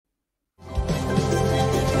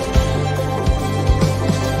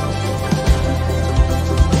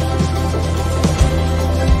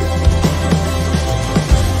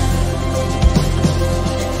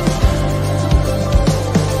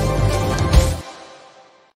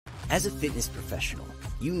As a fitness professional,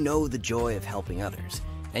 you know the joy of helping others,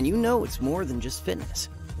 and you know it's more than just fitness.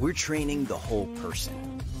 We're training the whole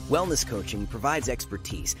person. Wellness coaching provides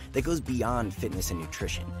expertise that goes beyond fitness and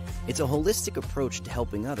nutrition. It's a holistic approach to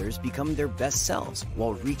helping others become their best selves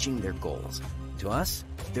while reaching their goals. To us,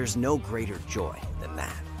 there's no greater joy than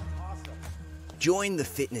that. Join the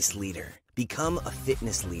fitness leader. Become a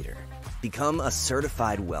fitness leader. Become a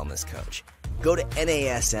certified wellness coach. Go to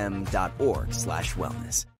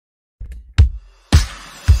nasm.org/wellness.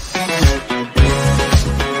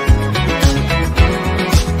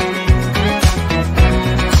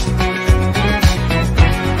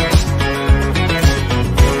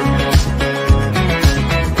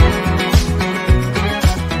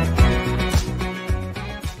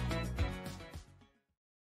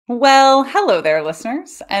 Well, hello there,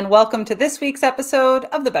 listeners, and welcome to this week's episode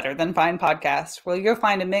of the Better Than Fine podcast, where you'll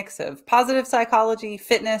find a mix of positive psychology,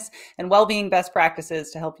 fitness, and well-being best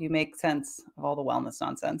practices to help you make sense of all the wellness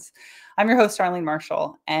nonsense. I'm your host, Darlene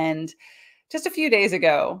Marshall, and just a few days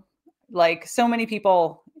ago, like so many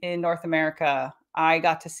people in North America, I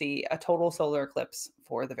got to see a total solar eclipse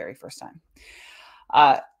for the very first time.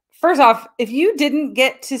 First off, if you didn't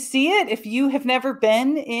get to see it, if you have never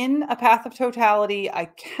been in a path of totality, I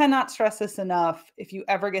cannot stress this enough. If you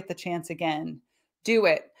ever get the chance again, do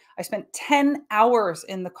it. I spent 10 hours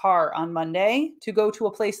in the car on Monday to go to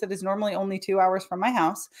a place that is normally only 2 hours from my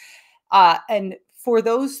house. And for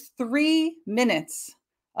those 3 minutes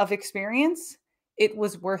of experience, it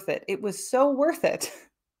was worth it. It was so worth it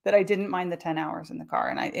that I didn't mind the 10 hours in the car.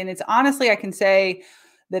 And it's honestly, I can say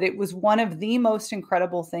that it was one of the most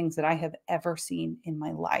incredible things that I have ever seen in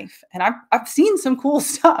my life. And I've seen some cool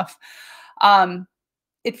stuff.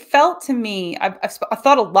 It felt to me, I've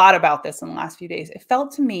thought a lot about this in the last few days. It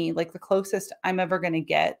felt to me like the closest I'm ever going to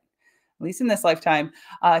get, at least in this lifetime,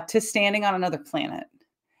 to standing on another planet.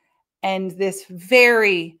 And this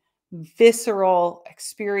very visceral,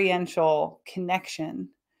 experiential connection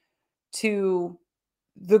to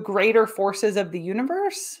the greater forces of the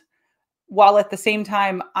universe, while at the same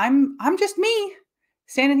time, I'm just me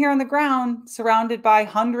standing here on the ground, surrounded by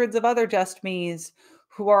hundreds of other just me's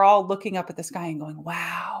who are all looking up at the sky and going,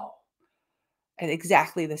 wow, at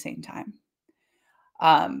exactly the same time.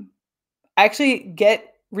 I actually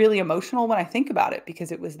get really emotional when I think about it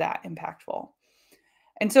because it was that impactful.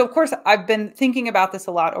 And so, of course, I've been thinking about this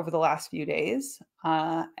a lot over the last few days,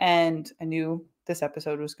 and I knew this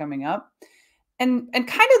episode was coming up. And kind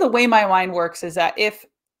of the way my mind works is that if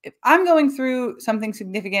I'm going through something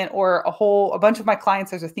significant or a bunch of my clients,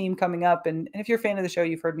 there's a theme coming up. And if you're a fan of the show,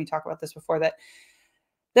 you've heard me talk about this before, that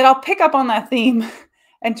I'll pick up on that theme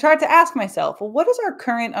and try to ask myself, well, what is our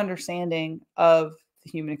current understanding of the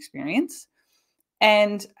human experience?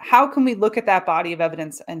 And how can we look at that body of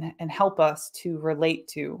evidence and help us to relate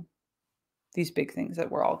to these big things that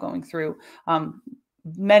we're all going through,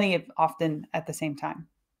 often at the same time?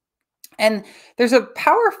 And there's a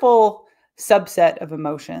powerful subset of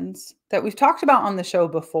emotions that we've talked about on the show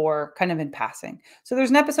before, kind of in passing. So there's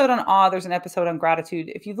an episode on awe, there's an episode on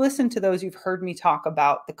gratitude. If you've listened to those, you've heard me talk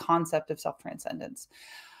about the concept of self-transcendence.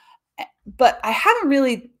 But I haven't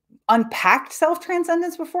really unpacked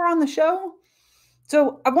self-transcendence before on the show.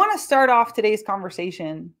 So I want to start off today's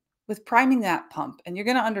conversation with priming that pump, and you're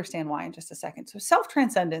going to understand why in just a second. So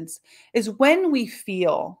self-transcendence is when we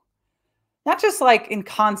feel, not just like in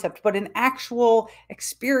concept, but an actual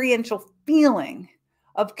experiential feeling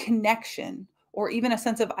of connection or even a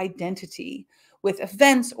sense of identity with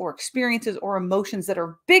events or experiences or emotions that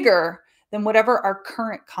are bigger than whatever our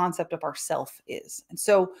current concept of ourself is. And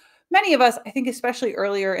so many of us, I think, especially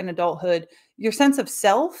earlier in adulthood, your sense of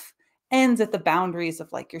self ends at the boundaries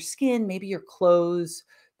of like your skin, maybe your clothes,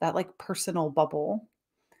 that like personal bubble.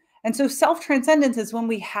 And so self-transcendence is when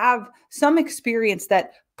we have some experience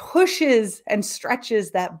that pushes and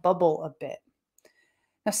stretches that bubble a bit.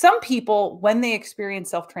 Now, some people, when they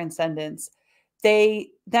experience self-transcendence,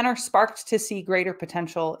 they then are sparked to see greater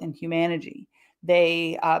potential in humanity.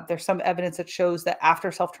 There's some evidence that shows that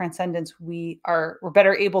after self-transcendence, we're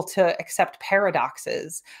better able to accept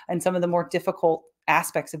paradoxes and some of the more difficult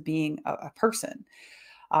aspects of being a person.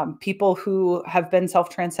 People who have been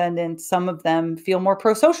self-transcendent, some of them feel more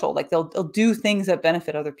pro-social, like they'll do things that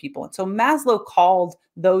benefit other people. And so Maslow called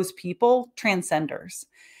those people transcenders.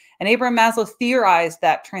 And Abraham Maslow theorized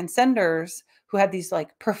that transcenders who had these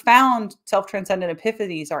like profound self-transcendent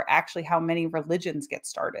epiphanies are actually how many religions get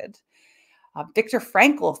started. Viktor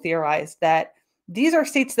Frankl theorized that these are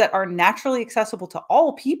states that are naturally accessible to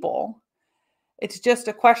all people. It's just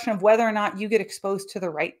a question of whether or not you get exposed to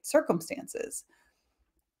the right circumstances.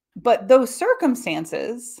 But those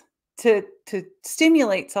circumstances to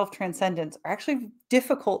stimulate self-transcendence are actually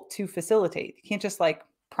difficult to facilitate. You can't just like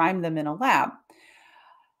prime them in a lab.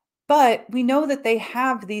 But we know that they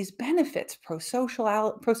have these benefits: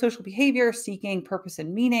 pro-social behavior, seeking purpose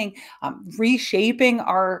and meaning, reshaping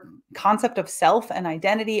our concept of self and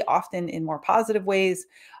identity, often in more positive ways.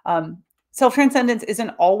 Self-transcendence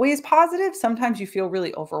isn't always positive. Sometimes you feel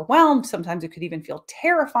really overwhelmed. Sometimes it could even feel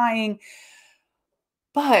terrifying.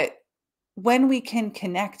 But when we can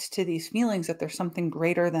connect to these feelings that there's something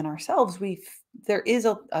greater than ourselves, there is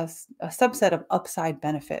a subset of upside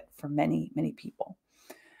benefit for many, many people.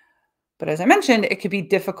 But as I mentioned, it could be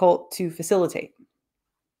difficult to facilitate.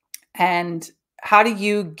 And how do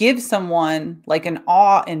you give someone like an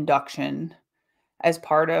awe induction as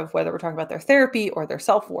part of whether we're talking about their therapy or their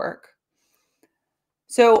self-work?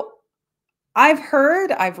 So I've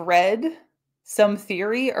read some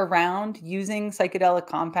theory around using psychedelic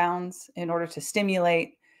compounds in order to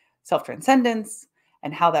stimulate self-transcendence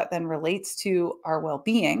and how that then relates to our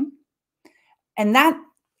well-being. And that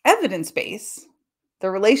evidence base, the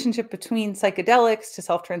relationship between psychedelics to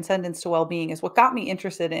self-transcendence to well-being, is what got me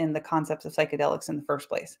interested in the concepts of psychedelics in the first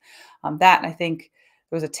place. That, and I think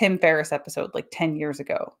there was a Tim Ferriss episode like 10 years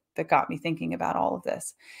ago that got me thinking about all of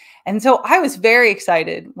this. And so I was very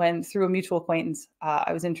excited when, through a mutual acquaintance,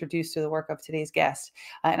 I was introduced to the work of today's guest.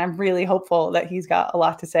 And I'm really hopeful that he's got a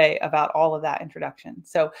lot to say about all of that introduction.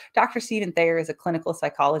 So Dr. Stephen Thayer is a clinical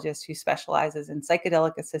psychologist who specializes in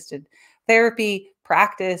psychedelic-assisted therapy,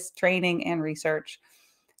 practice, training, and research.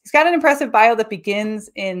 He's got an impressive bio that begins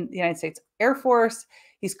in the United States Air Force.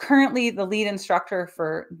 He's currently the lead instructor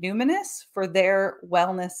for Numinus for their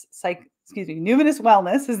Numinus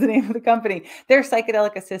Wellness is the name of the company, their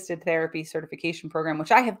psychedelic-assisted therapy certification program,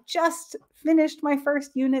 which I have just finished my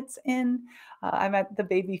first units in. I'm at the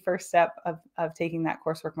baby first step of taking that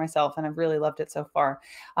coursework myself, and I've really loved it so far.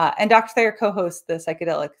 And Dr. Thayer co-hosts the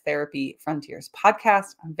Psychedelic Therapy Frontiers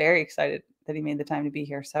podcast. I'm very excited that he made the time to be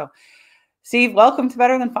here. So, Steve, welcome to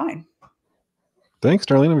Better Than Fine. Thanks,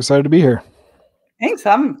 Darlene. I'm excited to be here. Thanks.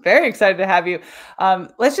 I'm very excited to have you.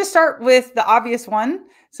 Let's just start with the obvious one.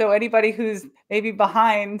 So anybody who's maybe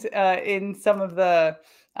behind in some of the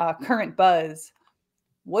current buzz,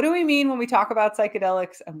 what do we mean when we talk about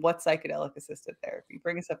psychedelics, and what's psychedelic-assisted therapy?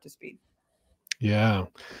 Bring us up to speed. Yeah.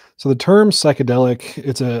 So the term psychedelic,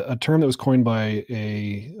 it's a term that was coined by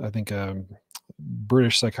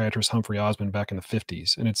British psychiatrist Humphrey Osmond back in the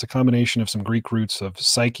 50s. And it's a combination of some Greek roots of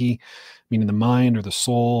psyche, meaning the mind or the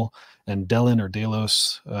soul, and delin or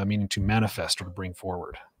delos, meaning to manifest or to bring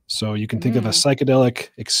forward. So you can think of a psychedelic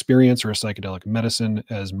experience or a psychedelic medicine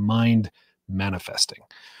as mind manifesting.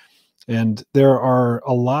 And there are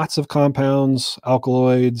lots of compounds,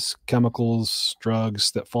 alkaloids, chemicals,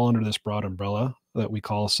 drugs that fall under this broad umbrella that we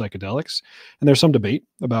call psychedelics. And there's some debate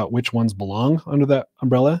about which ones belong under that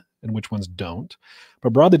umbrella and which ones don't.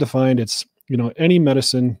 But broadly defined, it's, any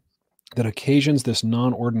medicine that occasions this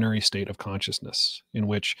non-ordinary state of consciousness in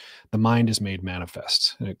which the mind is made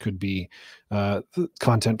manifest. And it could be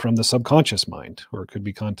content from the subconscious mind, or it could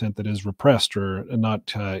be content that is repressed or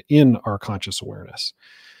not in our conscious awareness.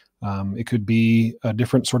 It could be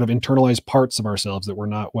different sort of internalized parts of ourselves that we're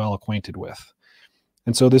not well acquainted with.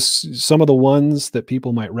 And so some of the ones that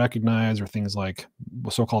people might recognize are things like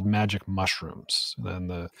so-called magic mushrooms,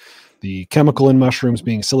 and the chemical in mushrooms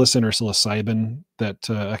being psilocin or psilocybin that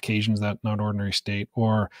occasions that non-ordinary state,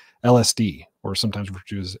 or LSD, or sometimes referred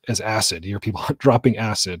to as acid. You hear people dropping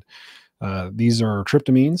acid. These are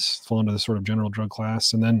tryptamines, fall into the sort of general drug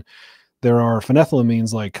class. And then there are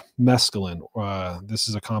phenethylamines like mescaline. This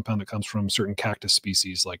is a compound that comes from certain cactus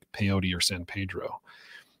species like peyote or San Pedro.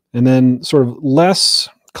 And then sort of less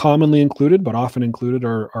commonly included, but often included,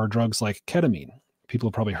 are drugs like ketamine. People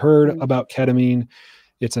have probably heard about ketamine.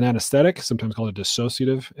 It's an anesthetic, sometimes called a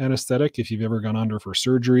dissociative anesthetic. If you've ever gone under for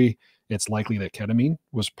surgery, it's likely that ketamine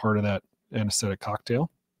was part of that anesthetic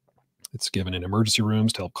cocktail. It's given in emergency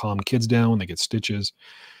rooms to help calm kids down when they get stitches.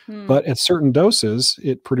 But at certain doses,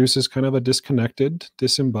 it produces kind of a disconnected,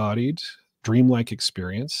 disembodied, dreamlike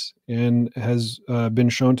experience, and has been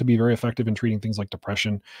shown to be very effective in treating things like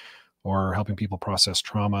depression, or helping people process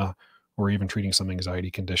trauma, or even treating some anxiety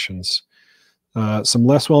conditions. Some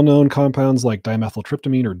less well-known compounds like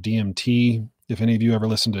dimethyltryptamine or DMT. If any of you ever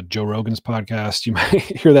listen to Joe Rogan's podcast, you might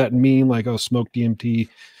hear that meme like, oh, smoke DMT,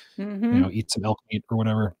 eat some elk meat or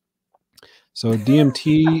whatever. So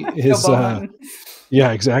DMT is,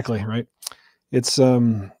 yeah, exactly, right.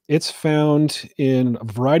 It's found in a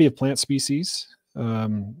variety of plant species,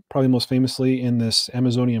 probably most famously in this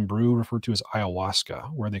Amazonian brew referred to as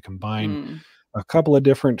ayahuasca, where they combine a couple of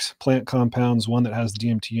different plant compounds, one that has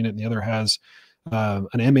DMT in it and the other has an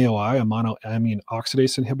MAOI, a monoamine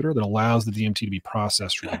oxidase inhibitor, that allows the DMT to be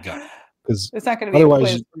processed through the gut. Because it's not going to be a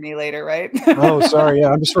otherwise, quiz for me later, right? Oh, sorry.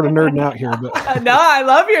 Yeah, I'm just sort of nerding out here, but no, I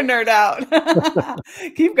love your nerd out.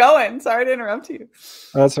 Keep going. Sorry to interrupt you.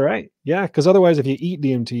 That's all right. Yeah, because otherwise, if you eat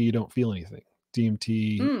DMT, you don't feel anything.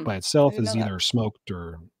 DMT by I itself didn't is know either that. smoked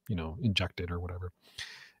or injected or whatever.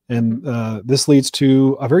 And this leads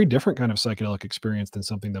to a very different kind of psychedelic experience than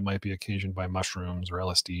something that might be occasioned by mushrooms or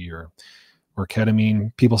LSD or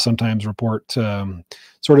ketamine. People sometimes report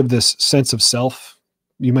sort of this sense of self.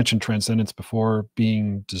 You mentioned transcendence before,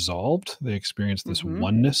 being dissolved. They experience this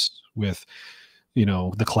oneness with,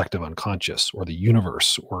 the collective unconscious or the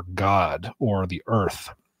universe or God or the earth.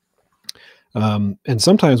 And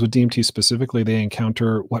sometimes with DMT specifically, they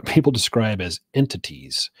encounter what people describe as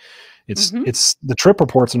entities. It's the trip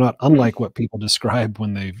reports are not unlike what people describe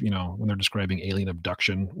when when they're describing alien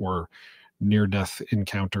abduction or near-death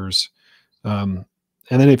encounters. And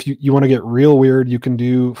then if you want to get real weird, you can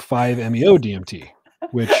do 5-MeO DMT,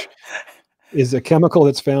 which is a chemical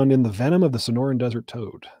that's found in the venom of the Sonoran Desert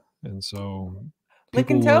toad. And so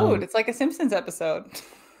Licking people Toad. It's like a Simpsons episode.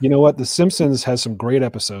 You know what? The Simpsons has some great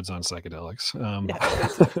episodes on psychedelics.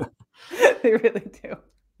 Yes, they really do.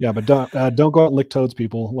 Yeah, but don't go out and lick toads,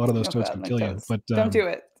 people. A lot of those Don't toads go out can and kill lick you. toads. But Don't do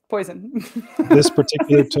it. Poison. this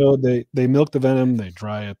particular toad, they milk the venom, they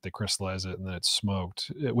dry it, they crystallize it, and then it's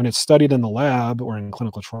smoked. When it's studied in the lab or in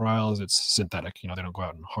clinical trials, it's synthetic. They don't go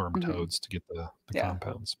out and harm toads to get the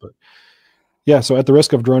compounds. But yeah, so at the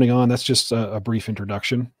risk of droning on, that's just a brief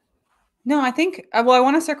introduction. No, I think, I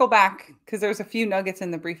want to circle back because there's a few nuggets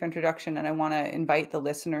in the brief introduction, and I want to invite the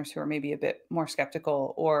listeners who are maybe a bit more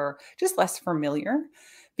skeptical or just less familiar,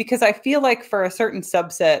 because I feel like for a certain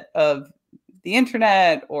subset of the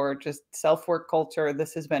internet or just self-work culture,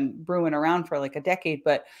 this has been brewing around for like a decade.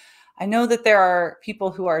 But I know that there are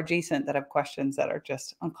people who are adjacent that have questions that are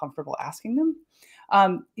just uncomfortable asking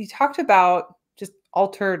them. You talked about just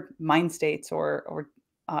altered mind states or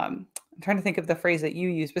I'm trying to think of the phrase that you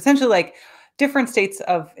use, but essentially like different states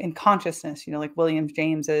in consciousness, like William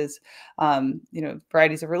James's,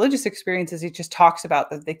 varieties of religious experiences. He just talks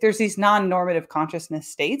about that there's these non-normative consciousness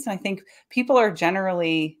states. And I think people are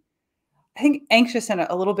generally, anxious and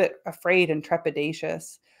a little bit afraid and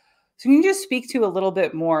trepidatious. So can you just speak to a little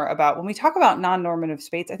bit more about when we talk about non-normative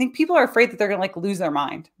states? I think people are afraid that they're going to lose their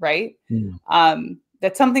mind, right?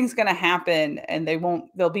 That something's going to happen and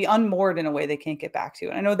they'll be unmoored in a way they can't get back to.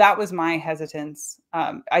 And I know that was my hesitance.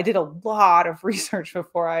 I did a lot of research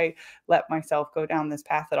before I let myself go down this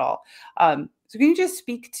path at all. So can you just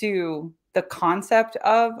speak to the concept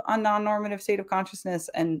of a non-normative state of consciousness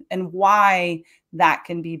and why that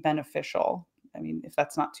can be beneficial? I mean, if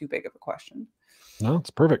that's not too big of a question. No, it's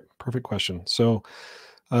perfect question. So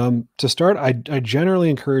to start, I generally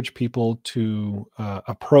encourage people to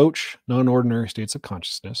approach non-ordinary states of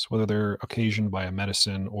consciousness, whether they're occasioned by a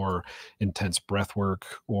medicine or intense breath work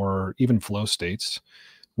or even flow states,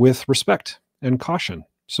 with respect and caution.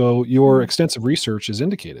 So your extensive research is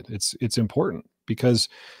indicated. It's important because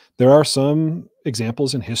there are some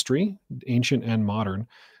examples in history, ancient and modern,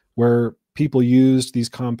 where people used these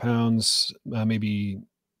compounds maybe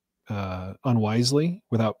unwisely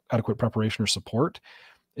without adequate preparation or support,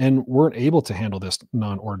 and weren't able to handle this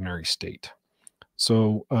non-ordinary state.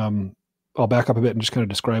 So I'll back up a bit and just kind of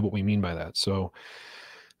describe what we mean by that. So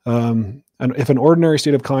and if an ordinary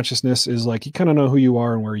state of consciousness is like you kind of know who you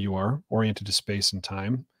are and where you are, oriented to space and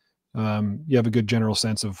time, you have a good general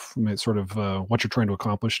sense of sort of what you're trying to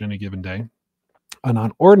accomplish in any given day. A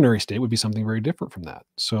non-ordinary state would be something very different from that.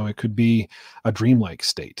 So it could be a dreamlike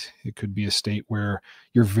state. It could be a state where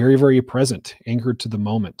you're very, very present, anchored to the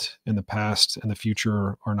moment, and the past and the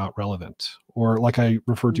future are not relevant. Or like I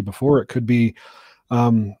referred to before, it could be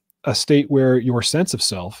a state where your sense of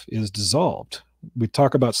self is dissolved. We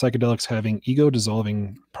talk about psychedelics having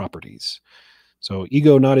ego-dissolving properties. So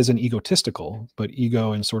ego not as an egotistical, but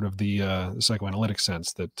ego in sort of the psychoanalytic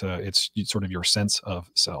sense that it's sort of your sense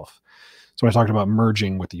of self. So when I talked about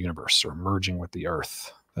merging with the universe or merging with the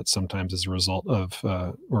earth, that sometimes is a result of,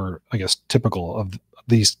 or I guess typical of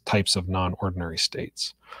these types of non-ordinary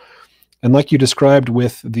states. And like you described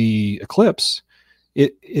with the eclipse,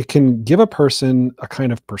 it can give a person a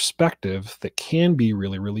kind of perspective that can be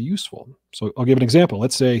really, really useful. So I'll give an example.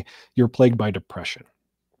 Let's say you're plagued by depression,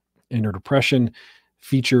 and your depression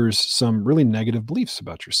features some really negative beliefs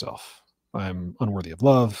about yourself. I'm unworthy of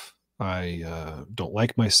love. I don't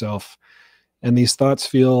like myself. And these thoughts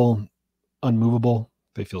feel unmovable.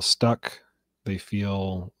 They feel stuck. They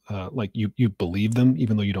feel like you believe them,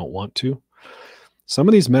 even though you don't want to. Some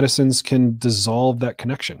of these medicines can dissolve that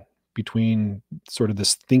connection, between sort of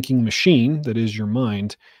this thinking machine that is your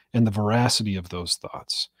mind and the veracity of those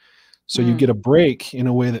thoughts. So you get a break in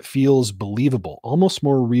a way that feels believable, almost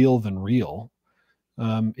more real than real.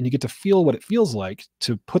 And you get to feel what it feels like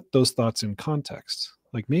to put those thoughts in context.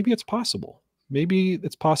 Like, maybe it's possible. Maybe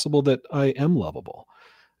it's possible that I am lovable,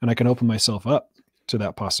 and I can open myself up to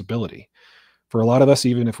that possibility. For a lot of us,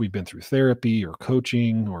 even if we've been through therapy or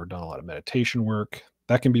coaching or done a lot of meditation work,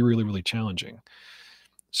 that can be really, really challenging.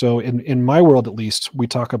 So in my world, at least, we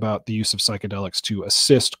talk about the use of psychedelics to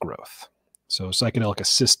assist growth. So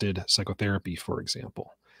psychedelic-assisted psychotherapy, for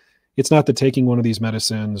example. It's not that taking one of these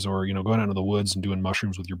medicines or, going out into the woods and doing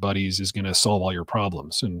mushrooms with your buddies is going to solve all your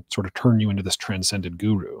problems and sort of turn you into this transcended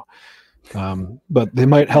guru. But they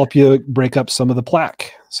might help you break up some of the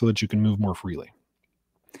plaque so that you can move more freely.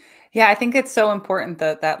 Yeah, I think it's so important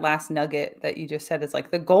that that last nugget that you just said is like,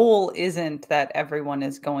 the goal isn't that everyone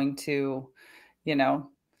is going to, I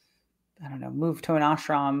don't know, move to an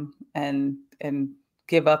ashram and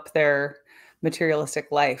give up their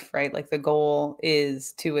materialistic life, right? Like, the goal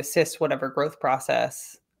is to assist whatever growth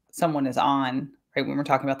process someone is on, right? When we're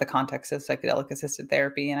talking about the context of psychedelic assisted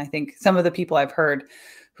therapy. And I think some of the people I've heard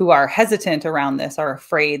who are hesitant around this are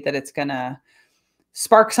afraid that it's going to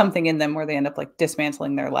spark something in them where they end up like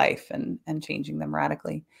dismantling their life and changing them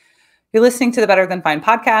radically. You're listening to the Better Than Fine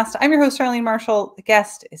podcast. I'm your host, Darlene Marshall. The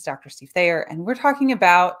guest is Dr. Steve Thayer, and we're talking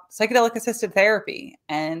about psychedelic-assisted therapy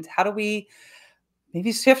and how do we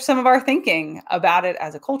maybe shift some of our thinking about it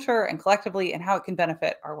as a culture and collectively, and how it can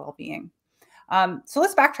benefit our well-being. So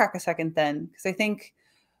let's backtrack a second then, because I think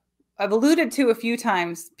I've alluded to a few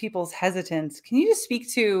times people's hesitance. Can you just speak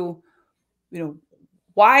to,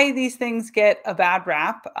 why these things get a bad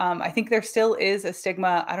rap? I think there still is a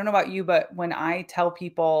stigma. I don't know about you, but when I tell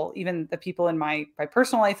people, even the people in my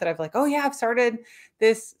personal life that I've like, oh yeah, I've started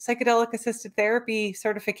this psychedelic assisted therapy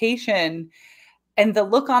certification, and the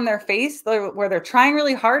look on their face where they're trying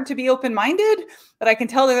really hard to be open-minded, but I can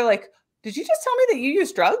tell they're like, did you just tell me that you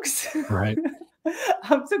use drugs? Right.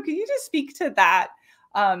 So can you just speak to that?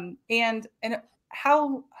 And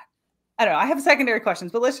how, I don't know, I have secondary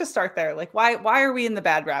questions, but let's just start there. Like, why are we in the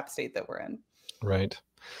bad rap state that we're in? Right.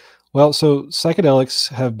 Well, so psychedelics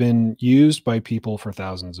have been used by people for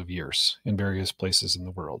thousands of years in various places in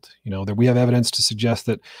the world. That we have evidence to suggest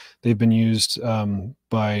that they've been used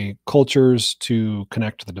by cultures to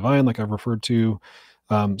connect to the divine, like I've referred to.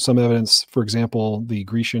 Some evidence, for example, the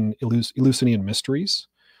Grecian Eleusinian mysteries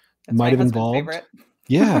might have involved.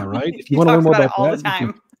 Yeah, right. If you want to learn more about all that, the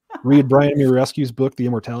time. read Brian Murescu's book, The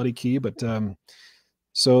Immortality Key. But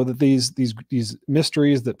so that these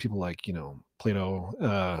mysteries that people like, Plato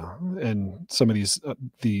and some of these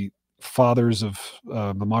the fathers of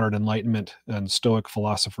the modern Enlightenment and Stoic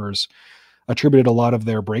philosophers attributed a lot of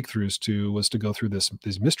their breakthroughs to, was to go through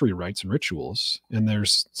these mystery rites and rituals. And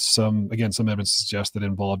there's some evidence to suggest that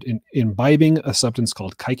involved in imbibing a substance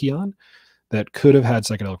called kykeon that could have had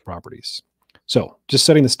psychedelic properties. So just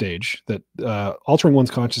setting the stage that altering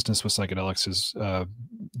one's consciousness with psychedelics has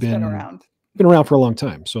been around for a long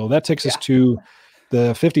time. So that takes us to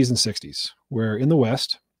the 50s and 60s, where in the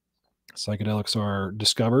West, psychedelics are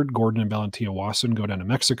discovered. Gordon and Valentina Wasson go down to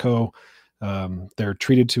Mexico. They're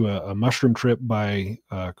treated to a mushroom trip by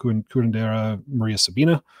curandera Maria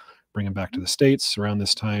Sabina, bring them back to the States. Around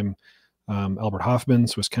this time, Albert Hofmann,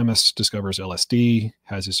 Swiss chemist, discovers LSD,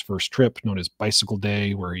 has his first trip known as Bicycle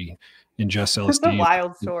Day, where he ingests LSD. It's a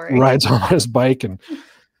wild story. Rides on his bike. And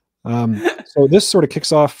so this sort of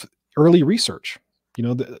kicks off early research.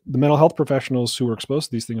 The mental health professionals who were exposed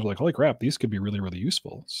to these things are like, holy crap, these could be really, really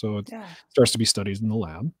useful. So it starts to be studied in the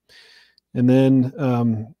lab. And then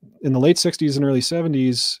in the late 60s and early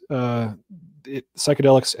 70s,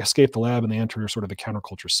 psychedelics escape the lab and they enter sort of the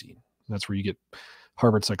counterculture scene. That's where you get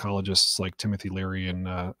Harvard psychologists like Timothy Leary and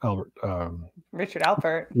Richard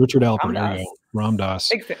Alpert. Ram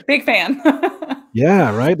Dass. Big fan.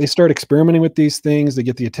 Yeah, right. They start experimenting with these things. They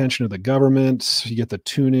get the attention of the government. You get the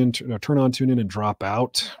turn on, tune in, and drop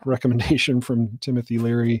out recommendation from Timothy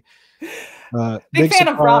Leary. Big fan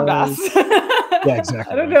of Ram Dass. Yeah,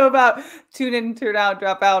 exactly. I don't know about tune in, turn out,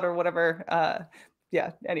 drop out, or whatever.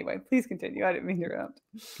 Anyway, please continue. I didn't mean to interrupt.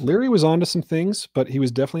 Leary was onto some things, but he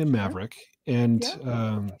was definitely a maverick. And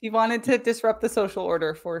he wanted to disrupt the social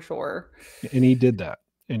order for sure. And he did that.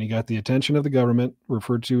 And he got the attention of the government,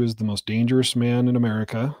 referred to as the most dangerous man in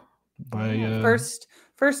America by first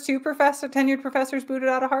two tenured professors booted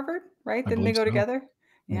out of Harvard, right? Didn't they go together?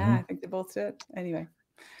 Yeah, I think they both did. Anyway.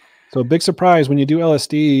 So big surprise when you do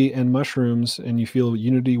LSD and mushrooms and you feel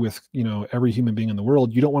unity with, every human being in the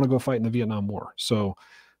world, you don't want to go fight in the Vietnam War. So,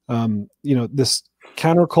 this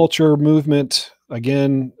counterculture movement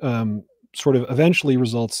again, sort of eventually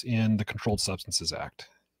results in the Controlled Substances Act.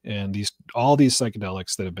 And all these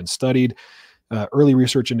psychedelics that have been studied, early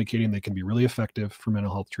research indicating they can be really effective for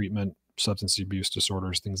mental health treatment, substance abuse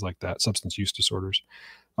disorders, things like that, substance use disorders,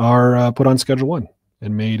 are put on Schedule 1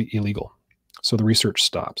 and made illegal. So the research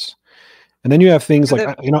stops. And then you have things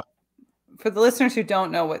like, for the listeners who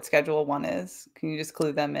don't know what Schedule 1 is, can you just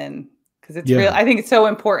clue them in? Because it's real. I think it's so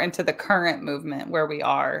important to the current movement where we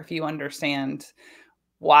are. If you understand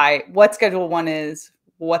what Schedule 1 is,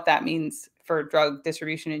 what that means for drug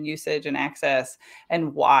distribution and usage and access,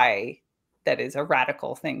 and why that is a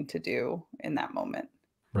radical thing to do in that moment.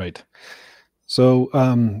 Right.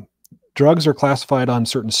 So drugs are classified on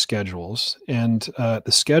certain schedules, and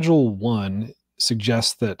the Schedule 1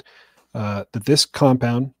 suggests that this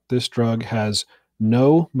compound, this drug, has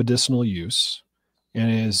no medicinal use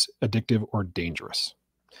and is addictive or dangerous.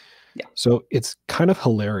 Yeah. So it's kind of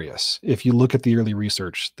hilarious if you look at the early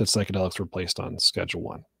research that psychedelics were placed on Schedule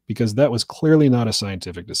 1, because that was clearly not a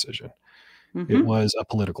scientific decision. Mm-hmm. It was a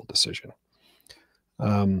political decision.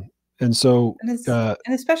 And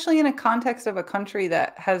especially in a context of a country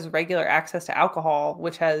that has regular access to alcohol,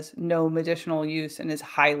 which has no medicinal use and is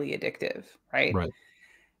highly addictive, right?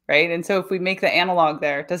 Right. And so if we make the analog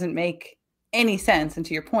there, it doesn't make any sense. And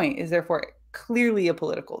to your point, is therefore clearly a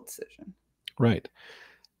political decision. Right.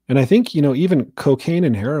 And I think, even cocaine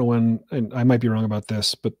and heroin, and I might be wrong about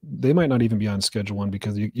this, but they might not even be on Schedule 1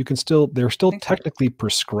 because they're still technically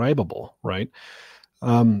prescribable, right?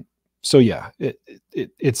 So yeah,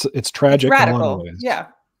 it's tragic. It's radical. In a lot of ways. Yeah.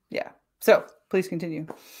 Yeah. So please continue.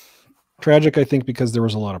 Tragic, I think, because there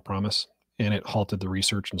was a lot of promise and it halted the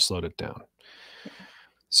research and slowed it down. Yeah.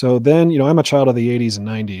 So then, I'm a child of the 80s and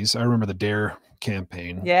 90s. I remember the DARE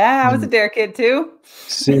campaign. Yeah, I was a DARE kid too.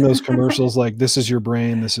 Seeing those commercials like, this is your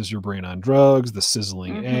brain on drugs, the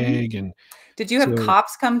sizzling egg. And did you have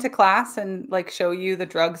cops come to class and like show you the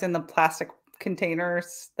drugs in the plastic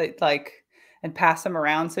containers that and pass them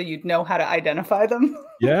around so you'd know how to identify them?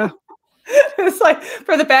 Yeah. It was like,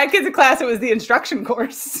 for the bad kids in class, it was the instruction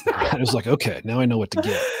course. I was like, okay, now I know what to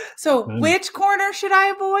get. So which corner should I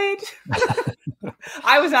avoid?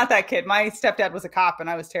 I was not that kid. My stepdad was a cop and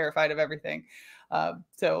I was terrified of everything.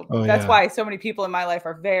 That's why so many people in my life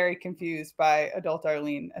are very confused by adult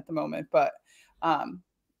Darlene at the moment. But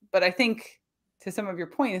I think to some of your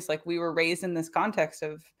point, it's like we were raised in this context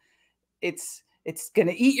of it's going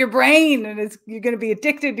to eat your brain and you're going to be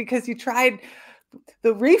addicted because you tried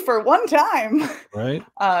the reefer one time. Right.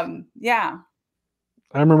 Yeah.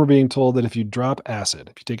 I remember being told that if you drop acid,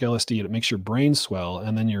 if you take LSD, it makes your brain swell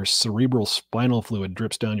and then your cerebral spinal fluid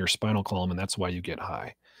drips down your spinal column. And that's why you get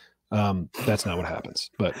high. That's not what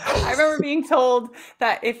happens, but I remember being told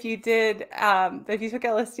that if you did, if you took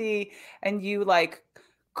LSD and you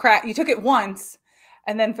you took it once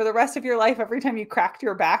and then for the rest of your life, every time you cracked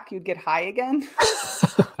your back, you'd get high again.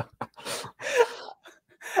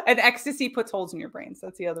 And ecstasy puts holes in your brain. So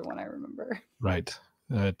that's the other one I remember. Right.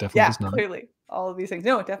 It definitely does not. Clearly. All of these things.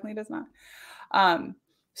 No, it definitely does not.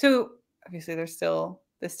 So obviously there's still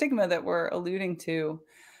the stigma that we're alluding to.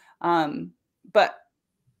 But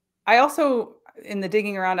I also, in the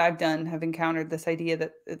digging around I've done, have encountered this idea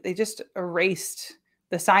that they just erased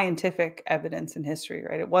the scientific evidence in history,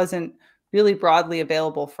 right? It wasn't really broadly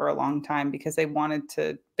available for a long time because they wanted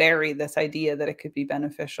to bury this idea that it could be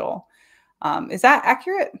beneficial. Is that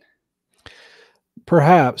accurate?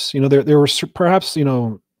 Perhaps, there were perhaps,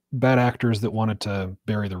 bad actors that wanted to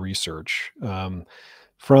bury the research.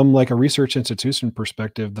 From like a research institution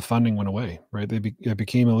perspective, the funding went away, right? It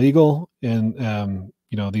became illegal and,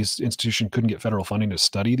 these institutions couldn't get federal funding to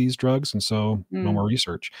study these drugs. And so no more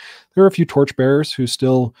research. There were a few torchbearers who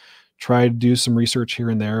still tried to do some research here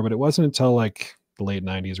and there, but it wasn't until like the late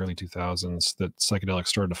 90s, early 2000s that psychedelics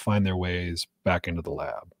started to find their ways back into the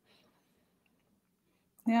lab.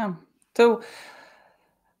 Yeah. So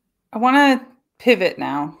I want to pivot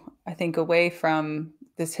now, I think, away from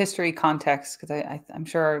this history context, because I'm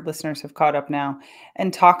sure our listeners have caught up now,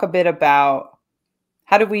 and talk a bit about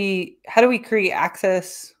how do we create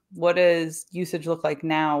access? What does usage look like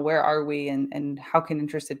now? Where are we? And how can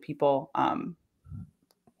interested people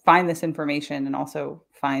find this information and also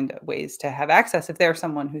find ways to have access if they're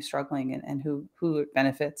someone who's struggling and who it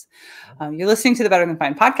benefits? You're listening to the Better Than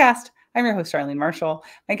Fine podcast. I'm your host, Darlene Marshall.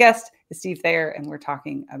 My guest is Steve Thayer, and we're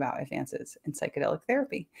talking about advances in psychedelic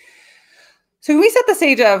therapy. So when we set the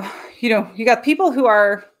stage of, you got people who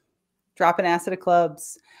are dropping acid at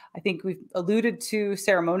clubs. I think we've alluded to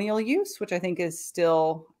ceremonial use, which I think is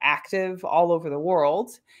still active all over the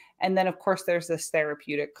world. And then, of course, there's this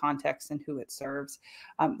therapeutic context and who it serves.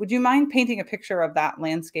 Would you mind painting a picture of that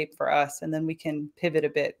landscape for us? And then we can pivot a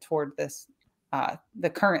bit toward this, the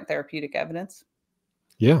current therapeutic evidence.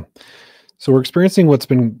 Yeah. So we're experiencing what's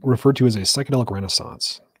been referred to as a psychedelic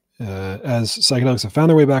renaissance. As psychedelics have found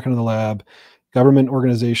their way back into the lab, government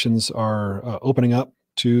organizations are opening up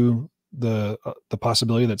to the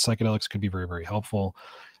possibility that psychedelics could be very, very helpful.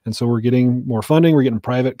 And so we're getting more funding. We're getting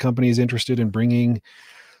private companies interested in bringing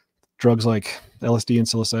drugs like LSD and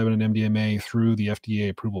psilocybin and MDMA through the FDA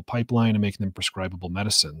approval pipeline and making them prescribable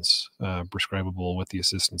medicines, prescribable with the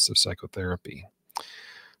assistance of psychotherapy.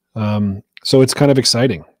 So it's kind of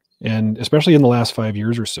exciting. And especially in the last 5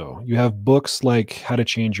 years or so, you have books like How to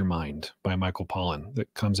Change Your Mind by Michael Pollan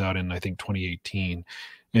that comes out in, I think, 2018.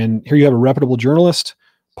 And here you have a reputable journalist,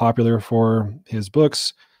 popular for his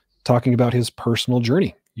books, talking about his personal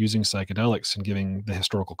journey using psychedelics and giving the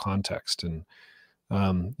historical context. And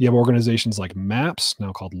you have organizations like MAPS,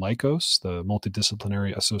 now called LICOS, the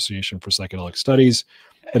Multidisciplinary Association for Psychedelic Studies,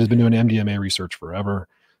 that has been doing MDMA research forever,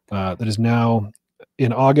 that is now,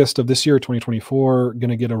 in August of this year, 2024, going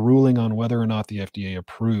to get a ruling on whether or not the FDA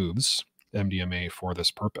approves MDMA for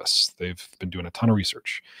this purpose. They've been doing a ton of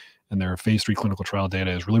research, and their phase 3 clinical trial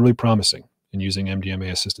data is really, really promising in using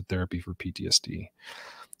MDMA-assisted therapy for PTSD.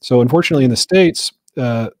 So unfortunately, in the States,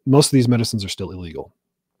 most of these medicines are still illegal.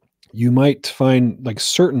 You might find like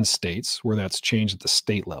certain states where that's changed at the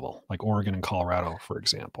state level, like Oregon and Colorado, for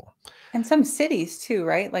example. And some cities too,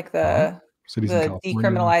 right? Like the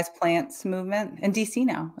decriminalized plants movement. And DC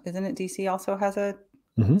now, isn't it? DC also has a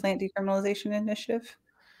plant decriminalization initiative.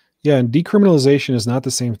 Yeah, and decriminalization is not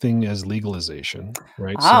the same thing as legalization,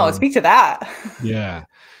 right? Oh, so, speak to that. Yeah.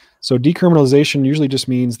 So decriminalization usually just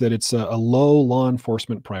means that it's a low law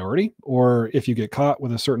enforcement priority, or if you get caught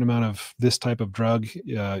with a certain amount of this type of drug,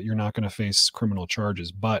 you're not going to face criminal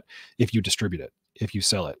charges. But if you distribute it, if you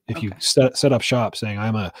sell it, if you set up shop saying,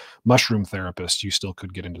 I'm a mushroom therapist, you still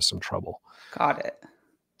could get into some trouble. Got it.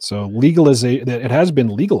 So legalization, it has been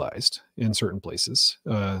legalized in certain places.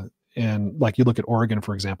 And like you look at Oregon,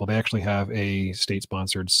 for example, they actually have a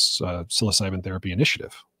state-sponsored psilocybin therapy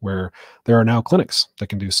initiative where there are now clinics that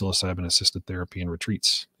can do psilocybin-assisted therapy and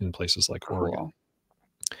retreats in places like Oregon.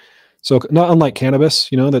 So not unlike cannabis,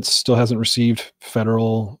 that still hasn't received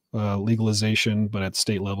federal legalization, but at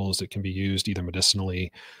state levels, it can be used either medicinally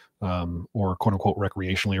or quote unquote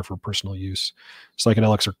recreationally or for personal use.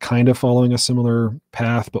 Psychedelics are kind of following a similar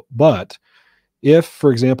path, but if,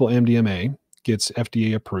 for example, MDMA gets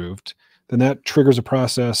FDA approved, then that triggers a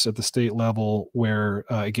process at the state level where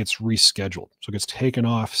it gets rescheduled. So it gets taken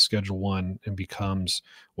off Schedule 1 and becomes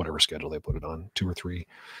whatever schedule they put it on, 2 or 3.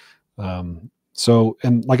 So,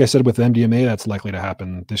 and like I said, with MDMA, that's likely to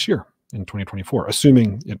happen this year in 2024,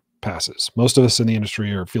 assuming it passes. Most of us in the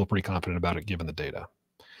industry feel pretty confident about it given the data.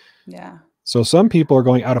 Yeah. So some people are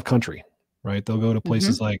going out of country, right? They'll go to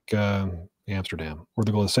places like Amsterdam, or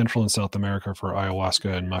they'll go to Central and South America for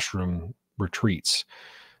ayahuasca and mushroom retreats.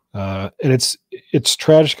 And it's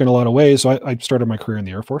tragic in a lot of ways. So I started my career in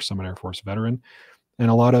the Air Force. I'm an Air Force veteran, and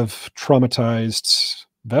a lot of traumatized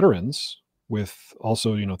veterans with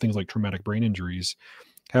also, things like traumatic brain injuries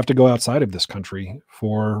have to go outside of this country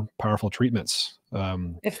for powerful treatments.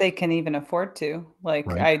 If they can even afford to. Like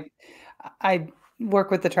right. I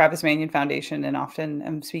work with the Travis Manion Foundation, and often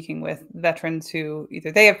I'm speaking with veterans who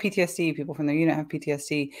either they have PTSD, people from their unit have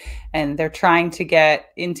PTSD, and they're trying to get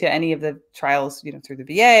into any of the trials, through the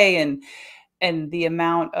VA, and the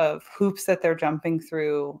amount of hoops that they're jumping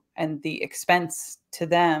through and the expense to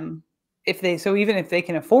them, even if they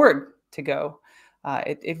can afford to go,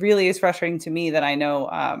 it really is frustrating to me that I know,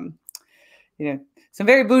 some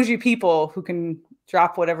very bougie people who can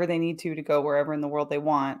drop whatever they need to go wherever in the world they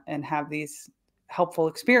want and have these helpful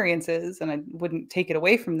experiences, and I wouldn't take it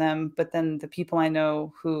away from them. But then the people I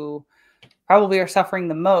know who probably are suffering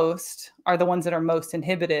the most are the ones that are most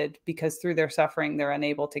inhibited, because through their suffering, they're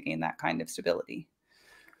unable to gain that kind of stability.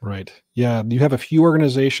 Right. Yeah. You have a few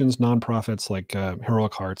organizations, nonprofits like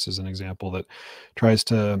Heroic Hearts is an example that tries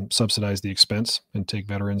to subsidize the expense and take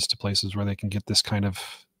veterans to places where they can get this kind of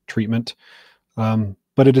treatment.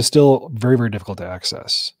 But it is still very, very difficult to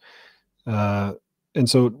access. And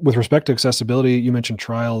so with respect to accessibility, you mentioned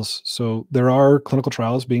trials. So there are clinical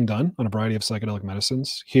trials being done on a variety of psychedelic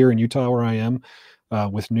medicines. Here in Utah, where I am,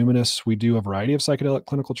 with Numinus, we do a variety of psychedelic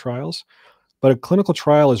clinical trials. But a clinical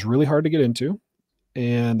trial is really hard to get into,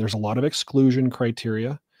 and there's a lot of exclusion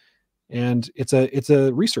criteria. And it's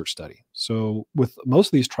a research study. So with most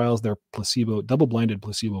of these trials, they're double-blinded,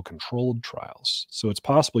 placebo-controlled trials. So it's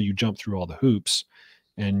possible you jump through all the hoops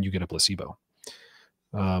and you get a placebo.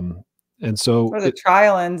 And so Or the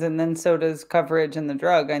trial ends, and then so does coverage and the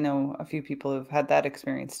drug. I know a few people who've had that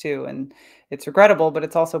experience too, and it's regrettable, but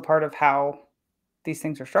it's also part of how these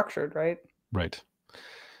things are structured, right? right.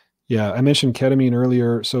 Yeah, I mentioned ketamine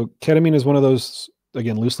earlier. So ketamine is one of those,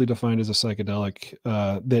 again, loosely defined as a psychedelic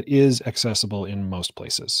that is accessible in most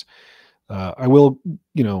places. I will,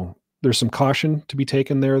 there's some caution to be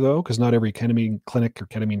taken there, though, because not every ketamine clinic or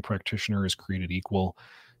ketamine practitioner is created equal.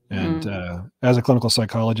 And as a clinical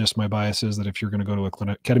psychologist, my bias is that if you're going to go to a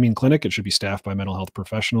ketamine clinic, it should be staffed by mental health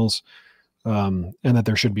professionals, and that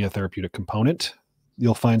there should be a therapeutic component.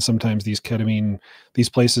 You'll find sometimes these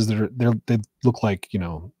places they look like,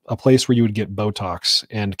 a place where you would get Botox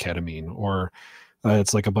and ketamine, or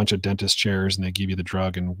it's like a bunch of dentist chairs and they give you the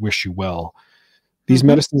drug and wish you well. These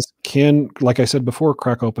medicines can, like I said before,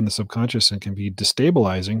 crack open the subconscious and can be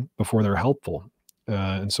destabilizing before they're helpful.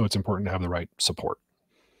 And so it's important to have the right support.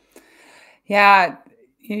 Yeah.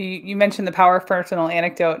 You mentioned the power of personal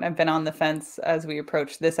anecdote, and I've been on the fence as we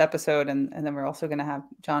approach this episode. And then we're also going to have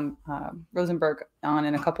John Rosenberg on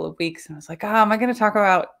in a couple of weeks. And I was like, am I going to talk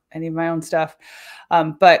about any of my own stuff?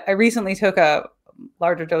 But I recently took a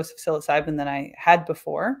larger dose of psilocybin than I had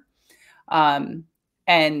before. And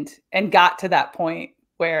got to that point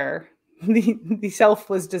where the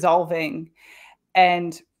self was dissolving,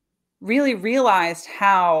 and really realized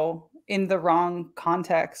how, in the wrong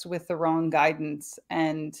context with the wrong guidance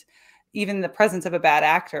and even the presence of a bad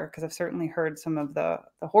actor, because I've certainly heard some of the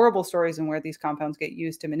horrible stories and where these compounds get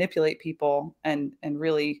used to manipulate people and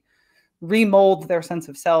really remold their sense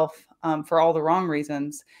of self for all the wrong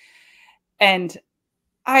reasons. And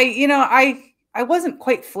I wasn't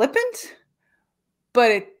quite flippant,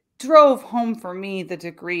 but it drove home for me the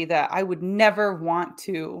degree that I would never want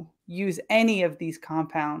to use any of these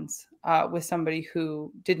compounds with somebody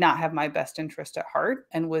who did not have my best interest at heart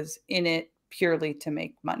and was in it purely to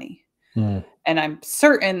make money. And I'm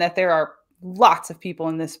certain that there are lots of people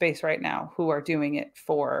in this space right now who are doing it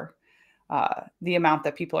for the amount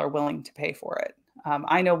that people are willing to pay for it.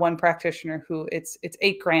 I know one practitioner who it's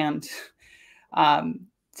 $8,000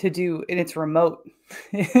 to do, and it's remote.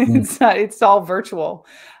 It's all virtual.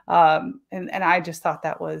 And I just thought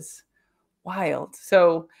that was wild.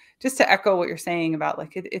 So just to echo what you're saying about,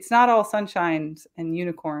 like, it's not all sunshines and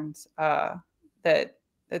unicorns, that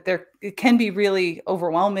it can be really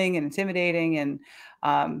overwhelming and intimidating. And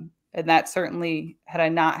that certainly, had I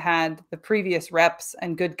not had the previous reps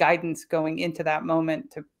and good guidance going into that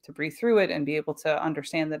moment to breathe through it and be able to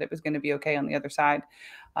understand that it was going to be okay on the other side,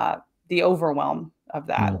 the overwhelm of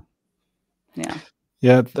that.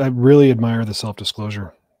 Yeah. I really admire the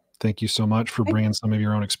self-disclosure. Thank you so much for bringing some of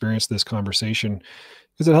your own experience to this conversation,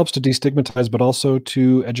 because it helps to destigmatize, but also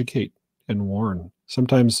to educate and warn.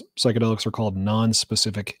 Sometimes psychedelics are called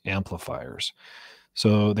non-specific amplifiers.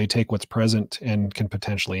 So they take what's present and can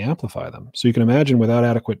potentially amplify them. So you can imagine, without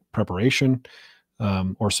adequate preparation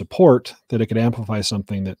or support, that it could amplify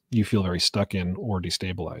something that you feel very stuck in or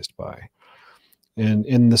destabilized by. And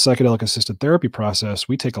in the psychedelic-assisted therapy process,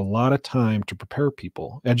 we take a lot of time to prepare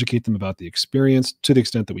people, educate them about the experience to the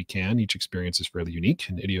extent that we can. Each experience is fairly unique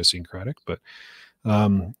and idiosyncratic, but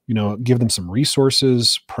give them some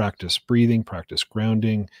resources, practice breathing, practice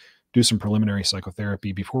grounding, do some preliminary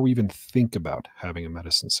psychotherapy before we even think about having a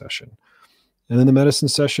medicine session. And then the medicine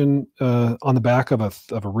session, on the back of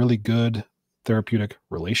a really good therapeutic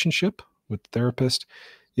relationship with the therapist,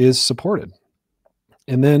 is supported.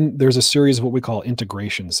 And then there's a series of what we call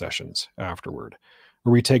integration sessions afterward,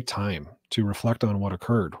 where we take time to reflect on what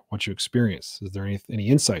occurred, what you experienced. Is there any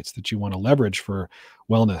insights that you want to leverage for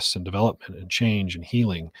wellness and development and change and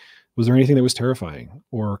healing? Was there anything that was terrifying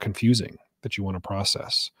or confusing that you want to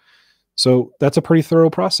process? So that's a pretty thorough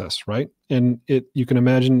process, right? And you can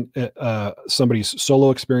imagine somebody's solo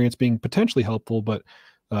experience being potentially helpful, but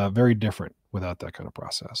very different without that kind of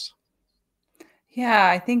process. Yeah,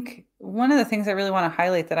 I think one of the things I really want to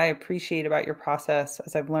highlight that I appreciate about your process,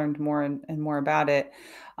 as I've learned more and more about it,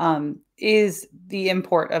 is the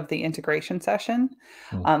import of the integration session.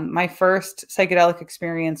 My first psychedelic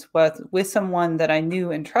experience was with someone that I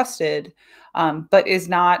knew and trusted, but is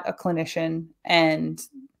not a clinician, and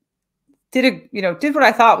did what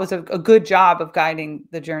I thought was a good job of guiding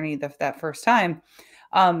the journey that first time.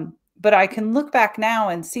 But I can look back now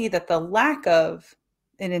and see that the lack of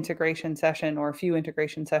an integration session, or a few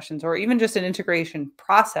integration sessions, or even just an integration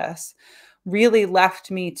process, really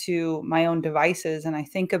left me to my own devices. And I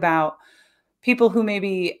think about people who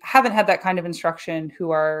maybe haven't had that kind of instruction,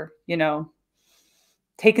 who are,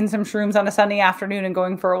 taking some shrooms on a Sunday afternoon and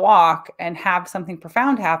going for a walk, and have something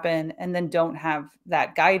profound happen, and then don't have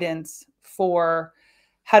that guidance for,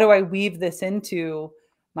 how do I weave this into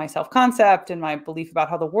my self-concept and my belief about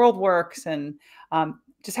how the world works, and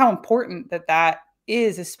just how important that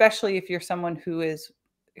is, especially if you're someone who is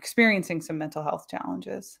experiencing some mental health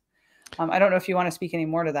challenges. I don't know if you want to speak any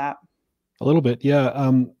more to that. A little bit,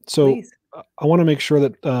 yeah. So Please. I want to make sure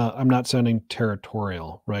that I'm not sounding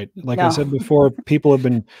territorial, right? Like I No. said before, people have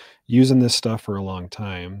been using this stuff for a long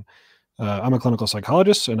time. I'm a clinical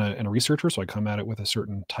psychologist and a researcher, so I come at it with a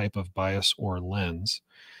certain type of bias or lens.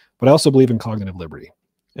 But I also believe in cognitive liberty,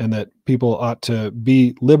 and that people ought to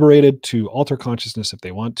be liberated to alter consciousness if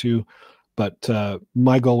they want to. But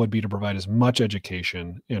my goal would be to provide as much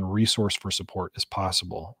education and resource for support as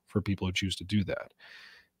possible for people who choose to do that.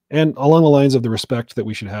 And along the lines of the respect that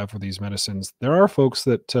we should have for these medicines, there are folks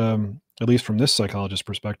that, at least from this psychologist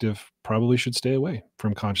perspective, probably should stay away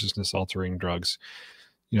from consciousness altering drugs.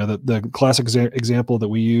 You know, the classic example that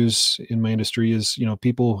we use in my industry is, you know,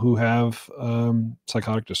 people who have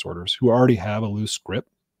psychotic disorders, who already have a loose grip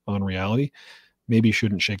on reality, maybe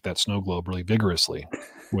shouldn't shake that snow globe really vigorously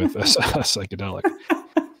with a psychedelic.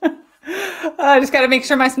 I just got to make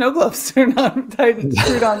sure my snow globe's screwed on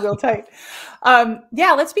real tight.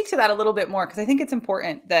 Yeah, let's speak to that a little bit more, because I think it's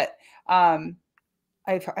important that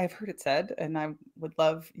I've heard it said, and I would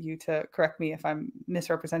love you to correct me if I'm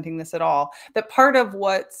misrepresenting this at all, that part of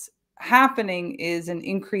what's happening is an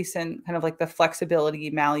increase in kind of like the flexibility,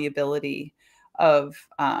 malleability of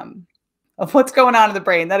what's going on in the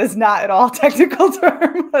brain. That is not at all a technical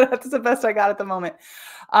term, but that's the best I got at the moment.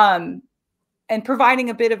 And providing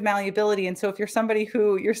a bit of malleability. And so if you're somebody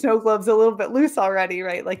who your snow globe's a little bit loose already,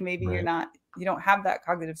 right? Like maybe you don't have that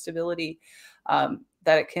cognitive stability,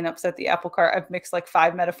 that it can upset the apple cart. I've mixed like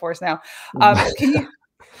 5 metaphors now.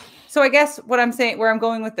 So I guess what I'm saying, where I'm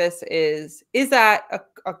going with this is that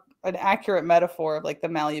an accurate metaphor of like the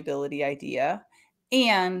malleability idea?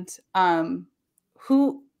 And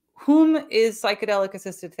whom is psychedelic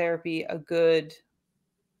assisted therapy a good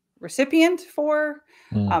recipient for?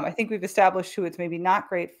 I think we've established who it's maybe not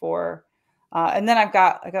great for. And then I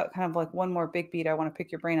got kind of like one more big beat I want to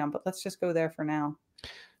pick your brain on, but let's just go there for now.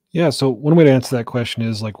 Yeah. So one way to answer that question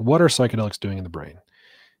is like, what are psychedelics doing in the brain?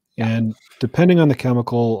 And depending on the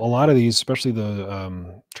chemical, a lot of these, especially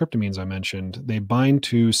the tryptamines I mentioned, they bind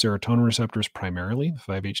to serotonin receptors primarily, the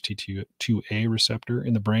 5-HT2A receptor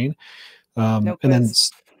in the brain. And then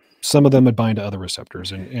some of them would bind to other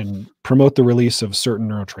receptors and promote the release of certain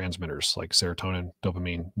neurotransmitters like serotonin,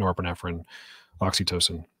 dopamine, norepinephrine,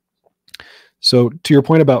 oxytocin. So to your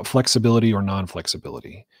point about flexibility or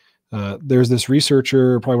non-flexibility, there's this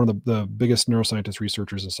researcher, probably one of the biggest neuroscientist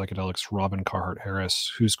researchers in psychedelics, Robin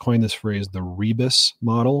Carhart-Harris, who's coined this phrase, the REBUS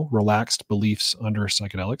model, relaxed beliefs under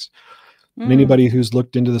psychedelics. And anybody who's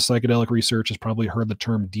looked into the psychedelic research has probably heard the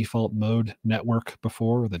term default mode network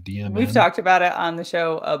before, the DMN. We've talked about it on the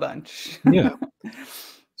show a bunch. Yeah.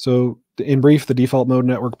 So in brief, the default mode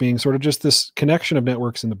network being sort of just this connection of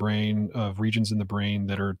networks in the brain, of regions in the brain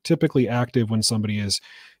that are typically active when somebody is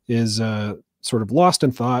sort of lost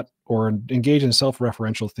in thought or engaged in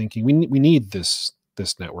self-referential thinking. We need this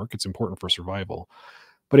network. It's important for survival,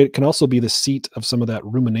 but it can also be the seat of some of that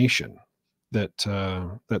rumination, that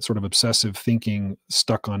sort of obsessive thinking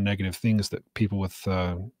stuck on negative things that people with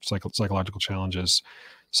psychological challenges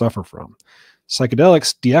suffer from.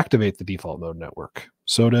 Psychedelics deactivate the default mode network.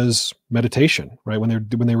 So does meditation, right? When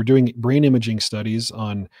they were doing brain imaging studies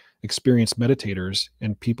on experienced meditators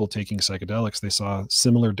and people taking psychedelics, they saw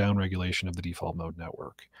similar downregulation of the default mode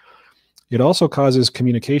network. It also causes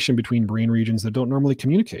communication between brain regions that don't normally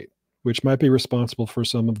communicate, which might be responsible for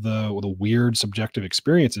some of the weird subjective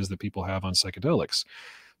experiences that people have on psychedelics.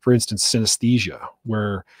 For instance, synesthesia,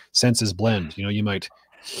 where senses blend. You know, you might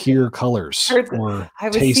hear colors or I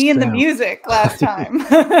was taste seeing sound. the music last time.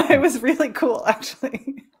 It was really cool,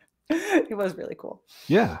 actually. It was really cool.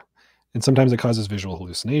 Yeah. And sometimes it causes visual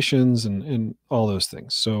hallucinations and all those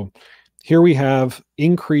things. So here we have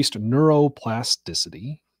increased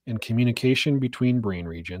neuroplasticity and communication between brain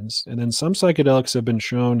regions. And then some psychedelics have been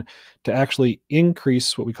shown to actually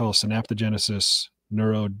increase what we call synaptogenesis,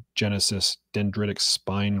 neurogenesis, dendritic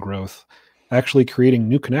spine growth, actually creating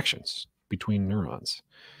new connections between neurons.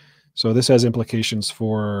 So this has implications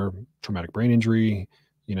for traumatic brain injury,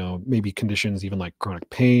 you know, maybe conditions even like chronic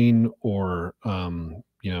pain or,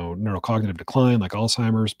 you know, neurocognitive decline like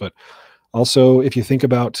Alzheimer's. But also, if you think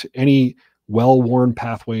about any well-worn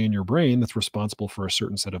pathway in your brain that's responsible for a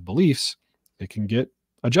certain set of beliefs, it can get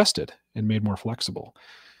adjusted and made more flexible.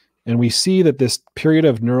 And we see that this period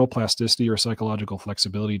of neuroplasticity or psychological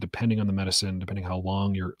flexibility, depending on the medicine, depending how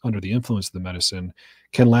long you're under the influence of the medicine,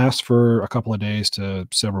 can last for a couple of days to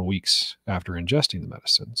several weeks after ingesting the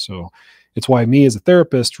medicine. So it's why me as a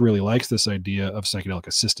therapist really likes this idea of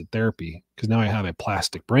psychedelic-assisted therapy, because now I have a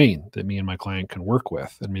plastic brain that me and my client can work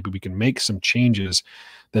with, and maybe we can make some changes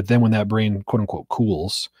that then when that brain, quote unquote,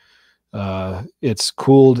 cools, it's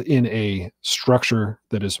cooled in a structure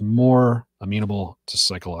that is more amenable to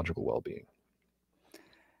psychological well-being.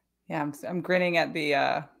 Yeah, I'm grinning at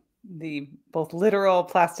the both literal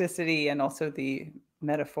plasticity and also the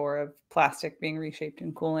metaphor of plastic being reshaped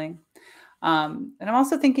and cooling. And I'm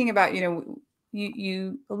also thinking about,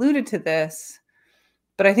 you alluded to this,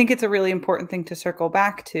 but I think it's a really important thing to circle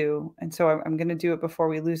back to. And so I'm going to do it before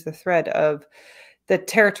we lose the thread of the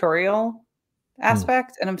territorial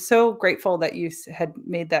aspect. And I'm so grateful that you had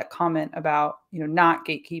made that comment about, not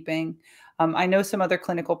gatekeeping. I know some other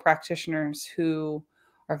clinical practitioners who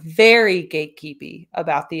are very gatekeepy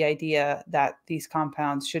about the idea that these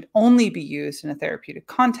compounds should only be used in a therapeutic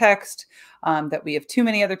context, that we have too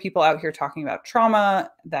many other people out here talking about trauma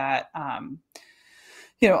that,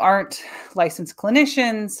 aren't licensed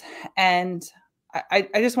clinicians. And I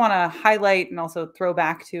just want to highlight and also throw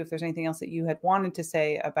back to if there's anything else that you had wanted to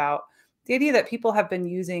say about the idea that people have been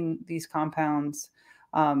using these compounds,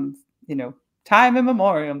 time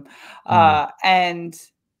immemorial, and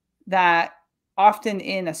that often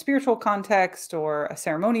in a spiritual context or a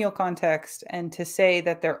ceremonial context, and to say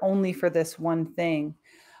that they're only for this one thing.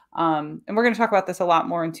 And we're going to talk about this a lot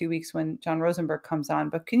more in 2 weeks when John Rosenberg comes on,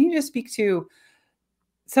 but can you just speak to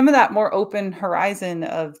some of that more open horizon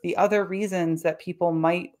of the other reasons that people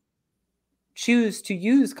might choose to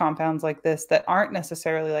use compounds like this that aren't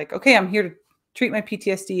necessarily like, okay, I'm here to treat my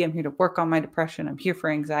PTSD. I'm here to work on my depression. I'm here for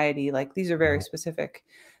anxiety. Like these are very specific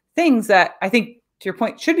things that I think, to your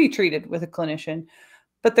point, should be treated with a clinician,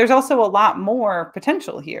 but there's also a lot more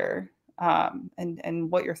potential here.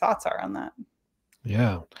 And what your thoughts are on that.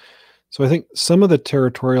 Yeah. So I think some of the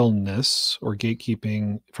territorialness or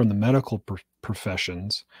gatekeeping from the medical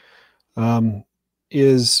professions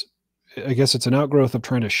is, I guess it's an outgrowth of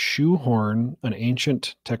trying to shoehorn an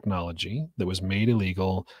ancient technology that was made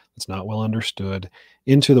illegal, that's not well understood,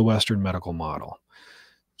 into the Western medical model.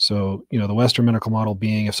 So, the Western medical model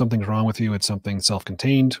being if something's wrong with you, it's something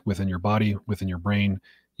self-contained within your body, within your brain.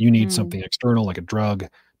 You need something external like a drug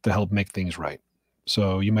to help make things right.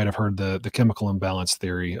 So you might have heard the chemical imbalance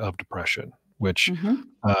theory of depression, which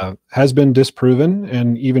has been disproven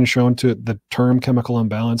and even shown to the term chemical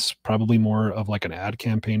imbalance probably more of like an ad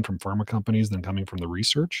campaign from pharma companies than coming from the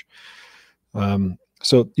research.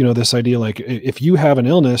 So, this idea like if you have an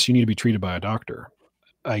illness, you need to be treated by a doctor.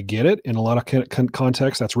 I get it. In a lot of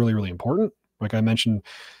contexts, that's really, really important. Like I mentioned,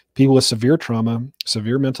 people with severe trauma,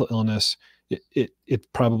 severe mental illness,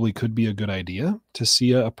 it probably could be a good idea to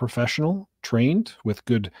see a professional trained with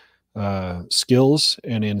good skills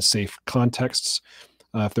and in safe contexts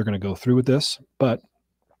if they're going to go through with this. But,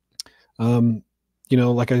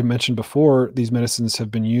 like I mentioned before, these medicines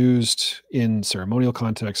have been used in ceremonial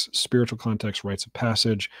contexts, spiritual contexts, rites of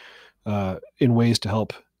passage, in ways to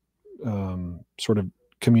help sort of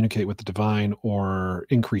communicate with the divine or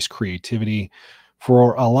increase creativity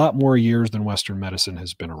for a lot more years than Western medicine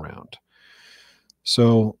has been around.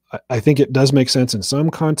 So I think it does make sense in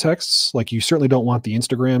some contexts. Like you certainly don't want the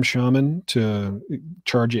Instagram shaman to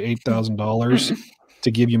charge you $8,000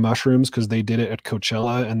 to give you mushrooms because they did it at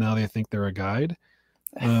Coachella and now they think they're a guide.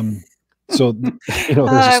 So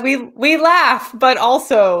we laugh, but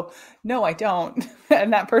also no, I don't,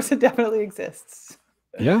 and that person definitely exists.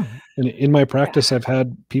 Yeah, and in my practice, I've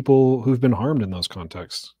had people who've been harmed in those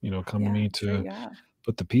contexts, come to me to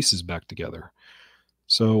put the pieces back together.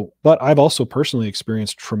 So, but I've also personally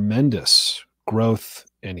experienced tremendous growth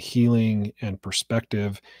and healing and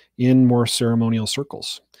perspective in more ceremonial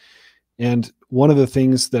circles. And one of the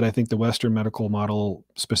things that I think the Western medical model,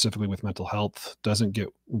 specifically with mental health, doesn't get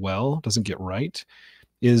right,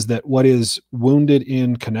 is that what is wounded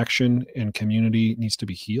in connection and community needs to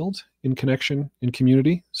be healed in connection and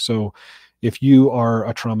community. So if you are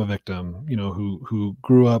a trauma victim, who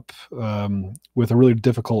grew up with a really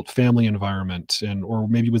difficult family environment or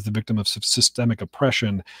maybe was the victim of systemic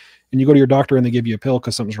oppression, and you go to your doctor and they give you a pill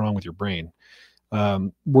because something's wrong with your brain,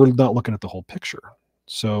 we're not looking at the whole picture.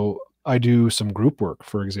 So I do some group work,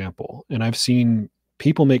 for example, and I've seen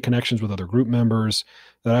people make connections with other group members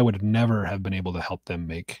that I would never have been able to help them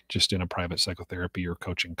make just in a private psychotherapy or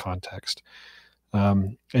coaching context.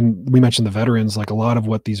 And we mentioned the veterans, like a lot of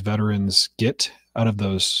what these veterans get out of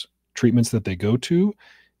those treatments that they go to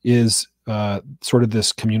is sort of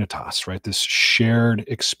this communitas, right? This shared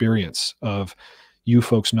experience of you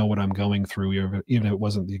folks know what I'm going through, even if it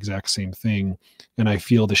wasn't the exact same thing. And I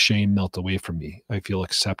feel the shame melt away from me. I feel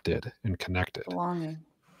accepted and connected.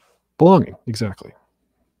 Belonging, exactly.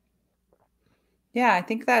 Yeah, I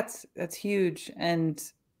think that's huge. And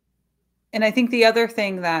I think the other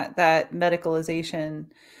thing that medicalization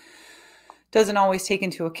doesn't always take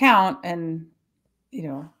into account, and, you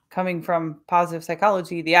know, coming from positive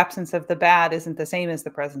psychology, the absence of the bad isn't the same as the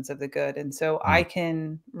presence of the good. And so I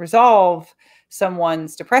can resolve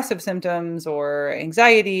someone's depressive symptoms or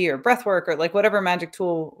anxiety or breath work or like whatever magic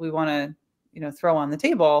tool we want to, you know, throw on the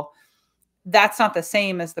table. That's not the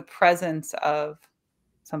same as the presence of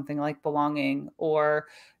something like belonging or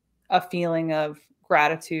a feeling of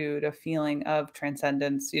gratitude, a feeling of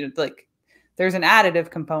transcendence. You know, like there's an additive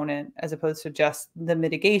component as opposed to just the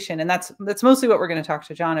mitigation. And that's mostly what we're going to talk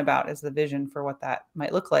to John about, is the vision for what that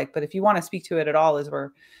might look like. But if you want to speak to it at all as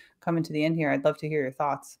we're coming to the end here, I'd love to hear your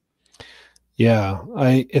thoughts. Yeah,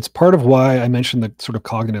 it's part of why I mentioned the sort of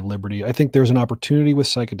cognitive liberty. I think there's an opportunity with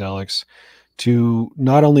psychedelics to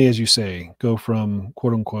not only, as you say, go from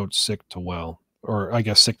quote unquote sick to well, or I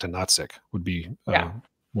guess sick to not sick would be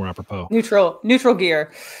more apropos. Neutral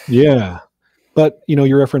gear. Yeah. But, you know,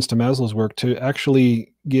 your reference to Maslow's work, to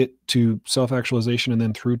actually get to self-actualization and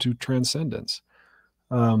then through to transcendence.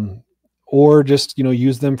 Or just, you know,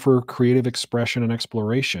 use them for creative expression and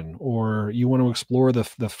exploration, or you want to explore the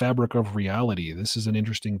fabric of reality. This is an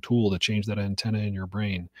interesting tool to change that antenna in your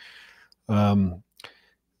brain.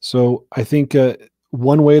 So I think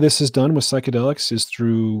one way this is done with psychedelics is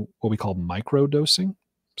through what we call microdosing.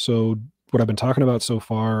 So what I've been talking about so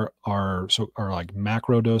far are like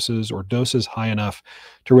macro doses, or doses high enough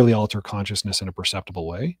to really alter consciousness in a perceptible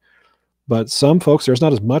way. But some folks, there's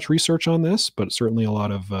not as much research on this, but certainly a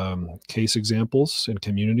lot of case examples in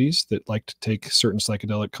communities that like to take certain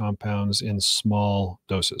psychedelic compounds in small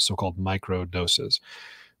doses, so-called micro doses,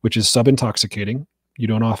 which is subintoxicating. You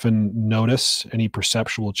don't often notice any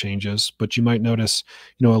perceptual changes, but you might notice,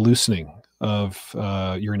 you know, a loosening of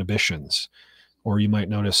your inhibitions, or you might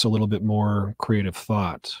notice a little bit more creative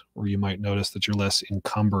thought, or you might notice that you're less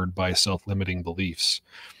encumbered by self-limiting beliefs.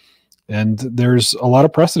 And there's a lot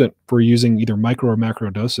of precedent for using either micro or macro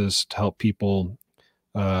doses to help people,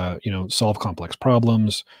 you know, solve complex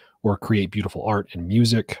problems or create beautiful art and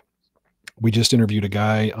music. We just interviewed a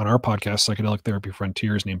guy on our podcast, Psychedelic Therapy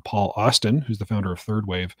Frontiers, named Paul Austin, who's the founder of Third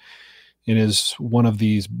Wave, and is one of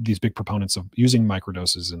these big proponents of using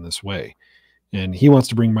microdoses in this way. And he wants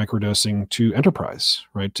to bring microdosing to enterprise,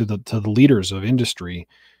 right, to the leaders of industry,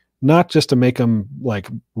 not just to make them like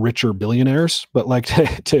richer billionaires, but like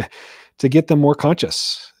to get them more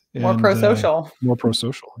conscious, more pro-social. More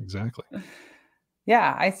pro-social, exactly.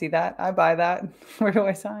 Yeah, I see that. I buy that. Where do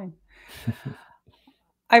I sign?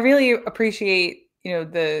 I really appreciate, you know,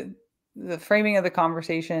 the framing of the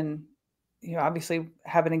conversation. You know, obviously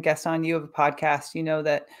having a guest on, you have a podcast, you know,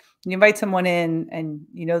 that you invite someone in and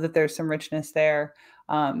you know that there's some richness there.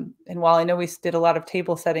 And while I know we did a lot of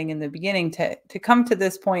table setting in the beginning, to come to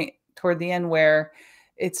this point toward the end where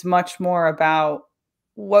it's much more about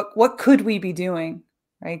what could we be doing,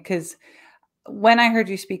 right? Because when I heard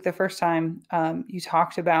you speak the first time, you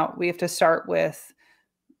talked about we have to start with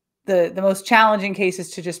the most challenging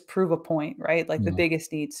cases to just prove a point, right? Like the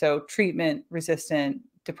biggest need. So treatment resistant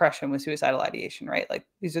depression with suicidal ideation, right? Like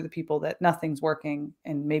these are the people that nothing's working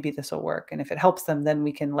and maybe this will work. And if it helps them, then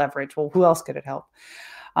we can leverage, well, who else could it help?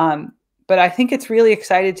 But I think it's really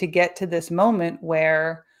excited to get to this moment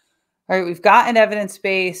where, all right, we've got an evidence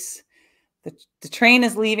base, the train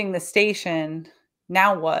is leaving the station.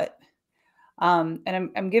 Now what? And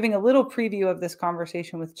I'm giving a little preview of this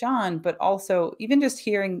conversation with John, but also even just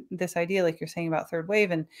hearing this idea, like you're saying about Third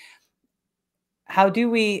Wave, and how do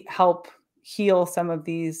we help heal some of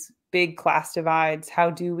these big class divides? How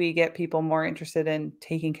do we get people more interested in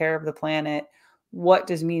taking care of the planet? What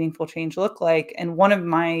does meaningful change look like? And one of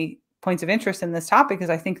my points of interest in this topic is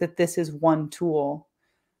I think that this is one tool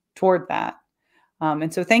toward that.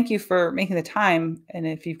 And so thank you for making the time. And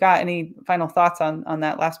if you've got any final thoughts on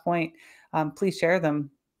that last point, please share them.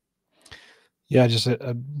 Yeah, just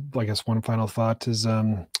I guess one final thought is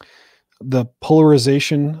the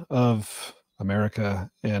polarization of America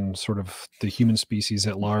and sort of the human species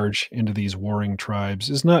at large into these warring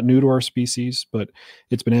tribes is not new to our species, but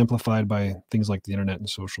it's been amplified by things like the internet and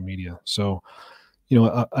social media. So, you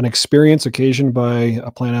know, an experience occasioned by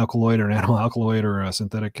a plant alkaloid or an animal alkaloid or a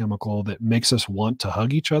synthetic chemical that makes us want to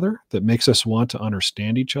hug each other, that makes us want to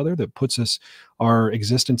understand each other, that puts our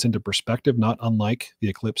existence into perspective, not unlike the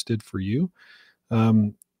eclipse did for you,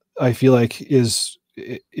 I feel like is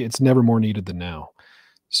it's never more needed than now.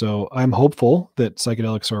 So I'm hopeful that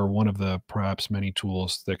psychedelics are one of the perhaps many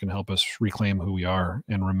tools that can help us reclaim who we are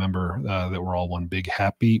and remember that we're all one big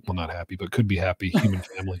happy, well, not happy, but could be happy human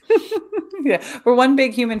family. Yeah, we're one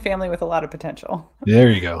big human family with a lot of potential. There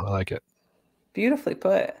you go. I like it. Beautifully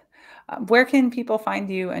put. Where can people find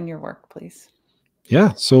you and your work, please?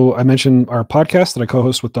 Yeah. So I mentioned our podcast that I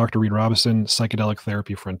co-host with Dr. Reed Robison, Psychedelic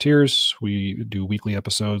Therapy Frontiers. We do weekly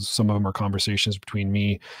episodes. Some of them are conversations between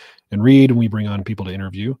me and Reed, and we bring on people to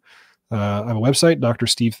interview. I have a website,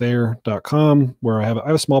 drstevethayer.com, where I have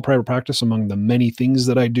a small private practice among the many things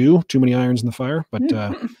that I do. Too many irons in the fire. But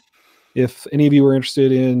if any of you are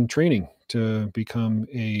interested in training to become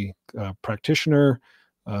a practitioner,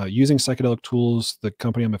 using psychedelic tools, the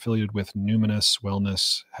company I'm affiliated with, Numinus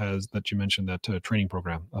Wellness, has, that you mentioned, that training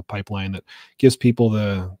program, a pipeline that gives people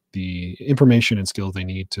the information and skills they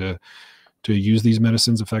need to use these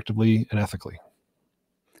medicines effectively and ethically.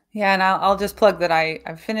 Yeah, and I'll just plug that I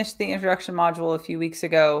finished the introduction module a few weeks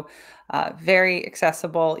ago. Very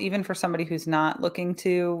accessible, even for somebody who's not looking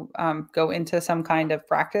to go into some kind of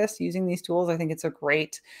practice using these tools. I think it's a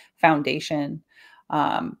great foundation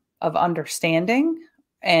of understanding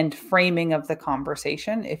and framing of the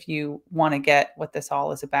conversation if you want to get what this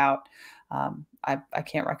all is about. I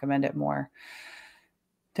can't recommend it more.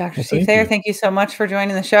 Dr. Steve Thayer, thank you so much for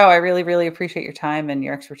joining the show. I really, really appreciate your time and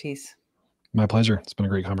your expertise. My pleasure. It's been a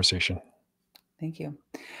great conversation. Thank you.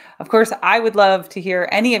 Of course, I would love to hear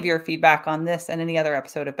any of your feedback on this and any other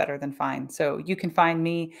episode of Better Than Fine. So you can find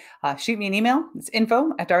me, shoot me an email. It's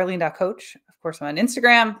info@darlene.coach. Of course, I'm on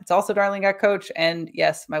Instagram. It's also darlene.coach. And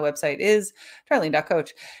yes, my website is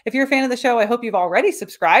darlene.coach. If you're a fan of the show, I hope you've already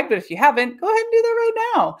subscribed. But if you haven't, go ahead and do that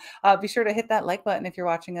right now. Be sure to hit that like button if you're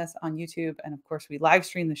watching us on YouTube. And of course, we live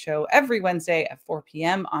stream the show every Wednesday at 4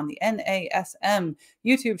 p.m. on the NASM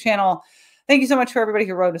YouTube channel. Thank you so much for everybody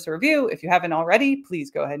who wrote us a review. If you haven't already,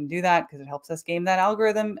 please go ahead and do that because it helps us game that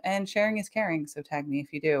algorithm, and sharing is caring. So tag me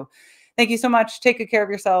if you do. Thank you so much. Take good care of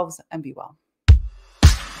yourselves and be well.